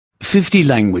50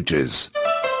 languages.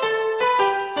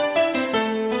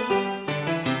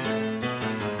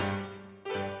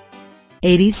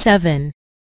 87.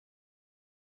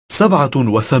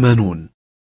 87.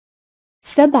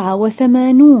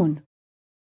 87.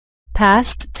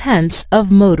 Past tense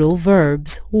of modal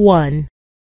verbs 1.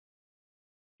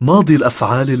 ماضي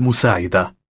الأفعال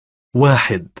المساعدة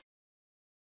 1.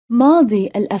 ماضي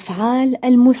الأفعال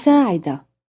المساعدة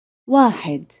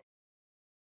 1.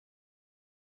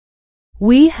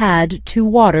 We had to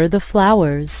water the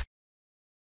flowers.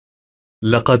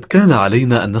 لقد كان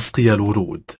علينا أن نسقي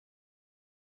الورود.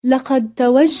 لقد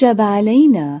توجب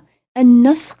علينا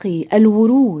أن نسقي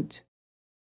الورود.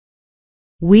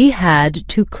 We had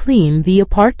to clean the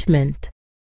apartment.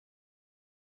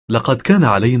 لقد كان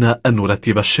علينا أن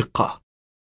نرتب الشقة.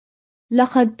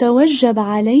 لقد توجب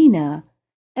علينا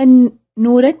أن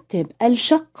نرتب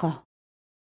الشقة.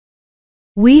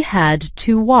 We had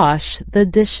to wash the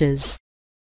dishes.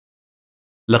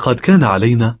 لقد كان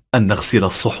علينا أن نغسل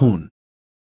الصحون.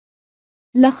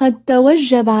 لقد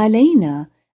توجب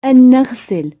علينا أن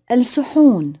نغسل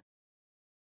الصحون.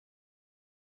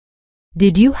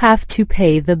 Did you have to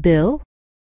pay the bill?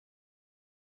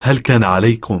 هل كان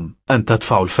عليكم أن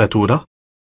تدفعوا الفاتورة؟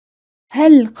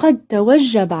 هل قد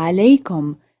توجب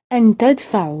عليكم أن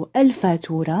تدفعوا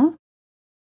الفاتورة؟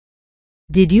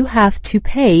 Did you have to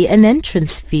pay an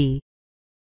entrance fee?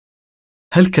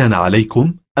 هل كان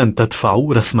عليكم أن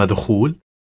تدفعوا رسم دخول؟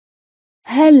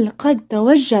 هل قد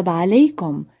توجب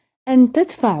عليكم أن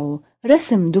تدفعوا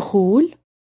رسم دخول؟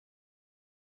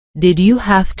 Did you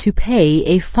have to pay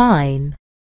a fine?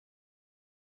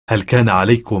 هل كان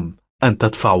عليكم أن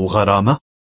تدفعوا غرامة؟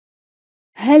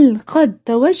 هل قد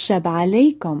توجب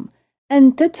عليكم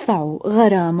أن تدفعوا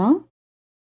غرامة؟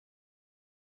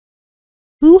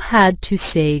 Who had to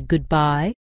say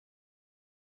goodbye?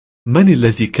 من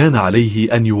الذي كان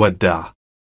عليه أن يودع؟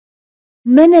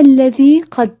 من الذي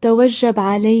قد توجب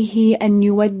عليه أن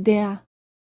يودع؟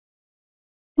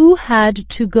 Who had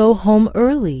to go home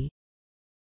early?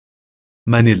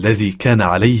 من الذي كان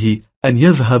عليه أن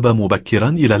يذهب مبكرا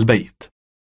إلى البيت؟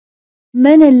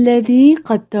 من الذي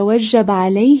قد توجب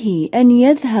عليه أن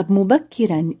يذهب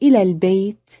مبكرا إلى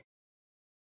البيت؟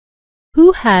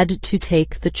 Who had to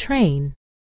take the train?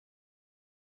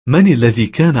 من الذي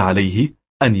كان عليه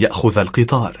أن يأخذ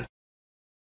القطار؟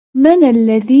 من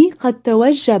الذي قد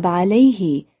توجب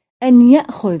عليه أن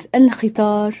يأخذ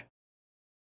القطار؟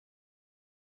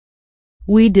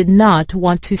 We did not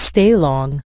want to stay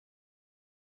long.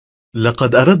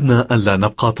 لقد أردنا أن لا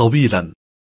نبقى طويلا.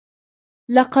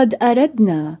 لقد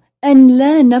أردنا أن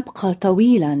لا نبقى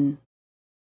طويلا.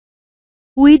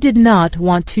 We did not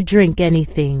want to drink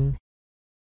anything.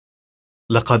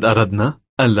 لقد أردنا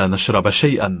أن لا نشرب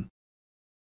شيئا.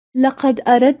 لقد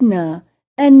أردنا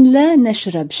أن لا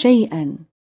نشرب شيئا.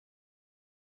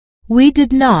 We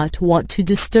did not want to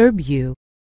disturb you.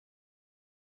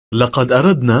 لقد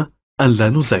أردنا أن لا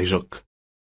نزعجك.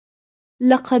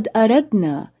 لقد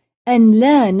أردنا أن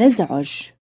لا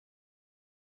نزعج.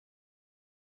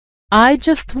 I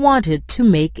just wanted to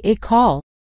make a call.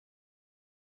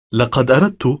 لقد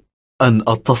أردت أن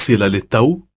أتصل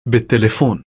للتو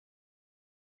بالتليفون.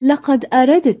 لقد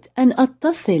أردت أن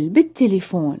أتصل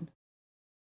بالتليفون.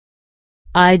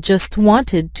 I just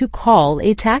wanted to call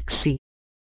a taxi.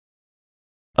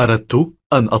 أردت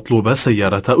أن أطلب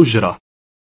سيارة أجرة.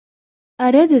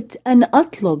 أردت أن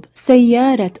أطلب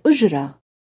سيارة أجرة.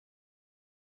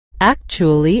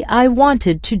 Actually, I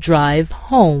wanted to drive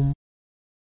home.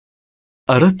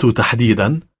 أردت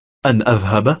تحديدا أن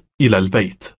أذهب إلى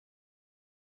البيت.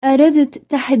 أردت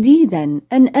تحديدا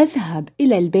أن أذهب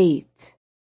إلى البيت.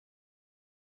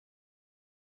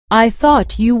 I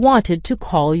thought you wanted to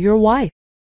call your wife.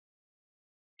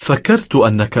 فكرت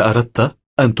أنك أردت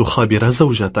أن تخابر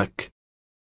زوجتك.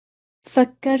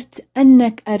 فكرت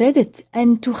أنك أردت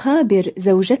أن تخابر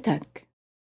زوجتك.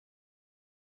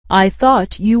 I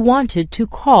thought you wanted to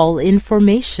call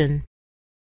information.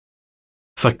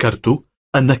 فكرت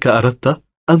أنك أردت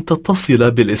أن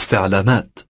تتصل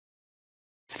بالاستعلامات.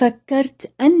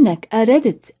 فكرت أنك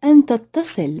أردت أن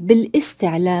تتصل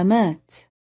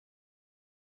بالاستعلامات.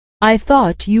 I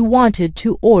thought you wanted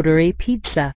to order a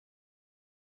pizza.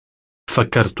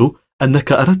 فكرت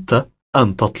أنك أردت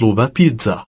أن تطلب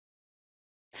بيتزا.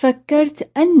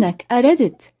 فكرت أنك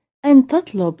أردت أن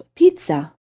تطلب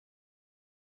بيتزا.